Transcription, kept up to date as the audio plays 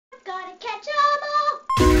gotta catch 'em all.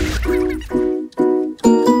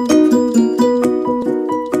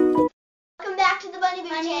 Welcome back to the Bunny Boo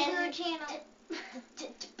channel.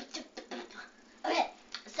 Okay,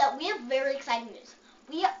 so we have very exciting news.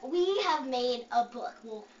 We have made a book.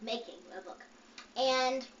 Well, making a book,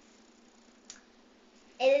 and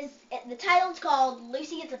the title's called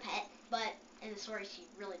Lucy Gets a Pet, but in the story she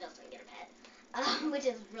really doesn't get a pet, which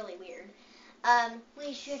is really weird.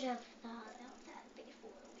 We should have thought about that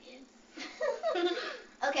before we.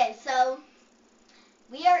 Okay, so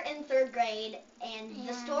we are in 3rd grade, and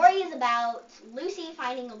the story is about Lucy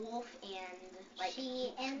finding a wolf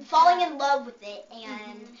and falling in love with it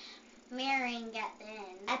and marrying at the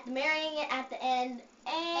end. Marrying it at the end,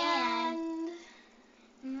 and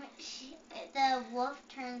the wolf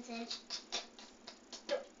turns into.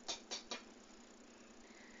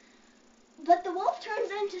 But the wolf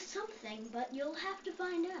turns into something, but you'll have to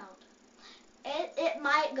find out. It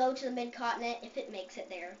might go to the mid-continent if it makes it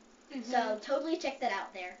there. So totally check that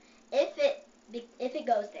out there if it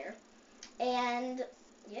goes there. And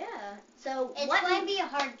yeah, so it's going to be a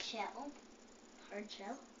hard shell. Hard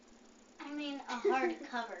shell? I mean a hard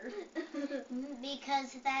cover.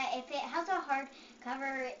 Because if it has a hard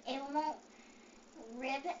cover, it won't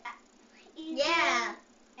rip easily. Yeah.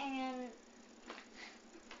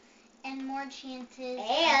 And more chances.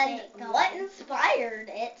 And what inspired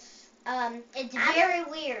it's very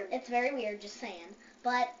weird. It's very weird, just saying.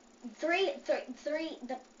 But three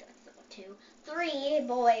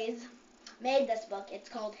boys made this book. It's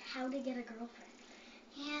called How to Get a Girlfriend.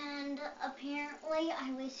 And apparently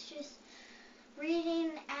I was just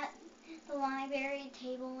reading at the library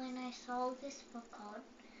table and I saw this book called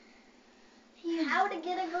How to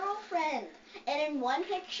Get a Girlfriend. And in one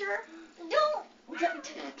picture,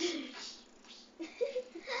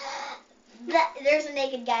 there's a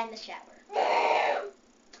naked guy in the shower.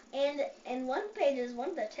 And in one of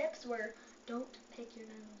the tips were, don't pick your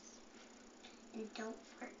nose. And don't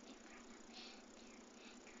fart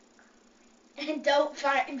in front of And don't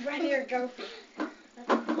fart in front of your girlfriend.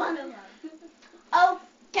 That's one of them.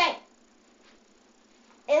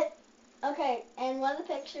 Okay, and one of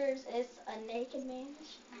the pictures is a naked man in the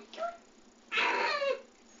shower.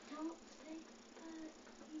 Don't say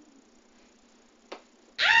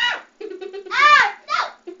no!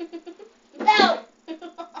 No!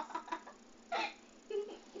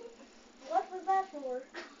 What was that for?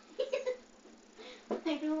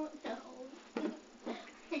 I don't know.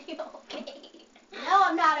 Are you okay? No,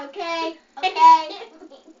 I'm not okay. Okay.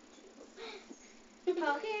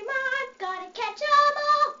 Pokemon, gotta catch 'em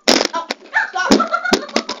all. Oh,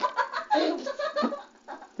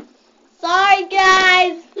 sorry,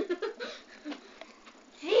 guys.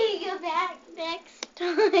 See you back next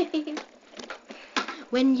time.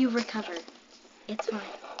 When you recover, it's fine.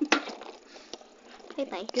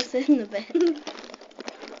 Bye-bye. Go sit in the bed.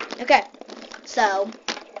 Okay, so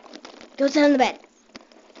go sit in the bed.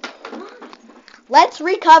 Let's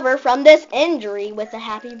recover from this injury with a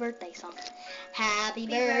happy birthday song. Happy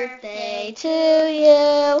birthday to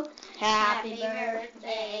you. Happy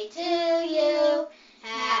birthday to you.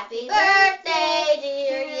 Happy birthday,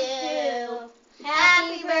 dear you.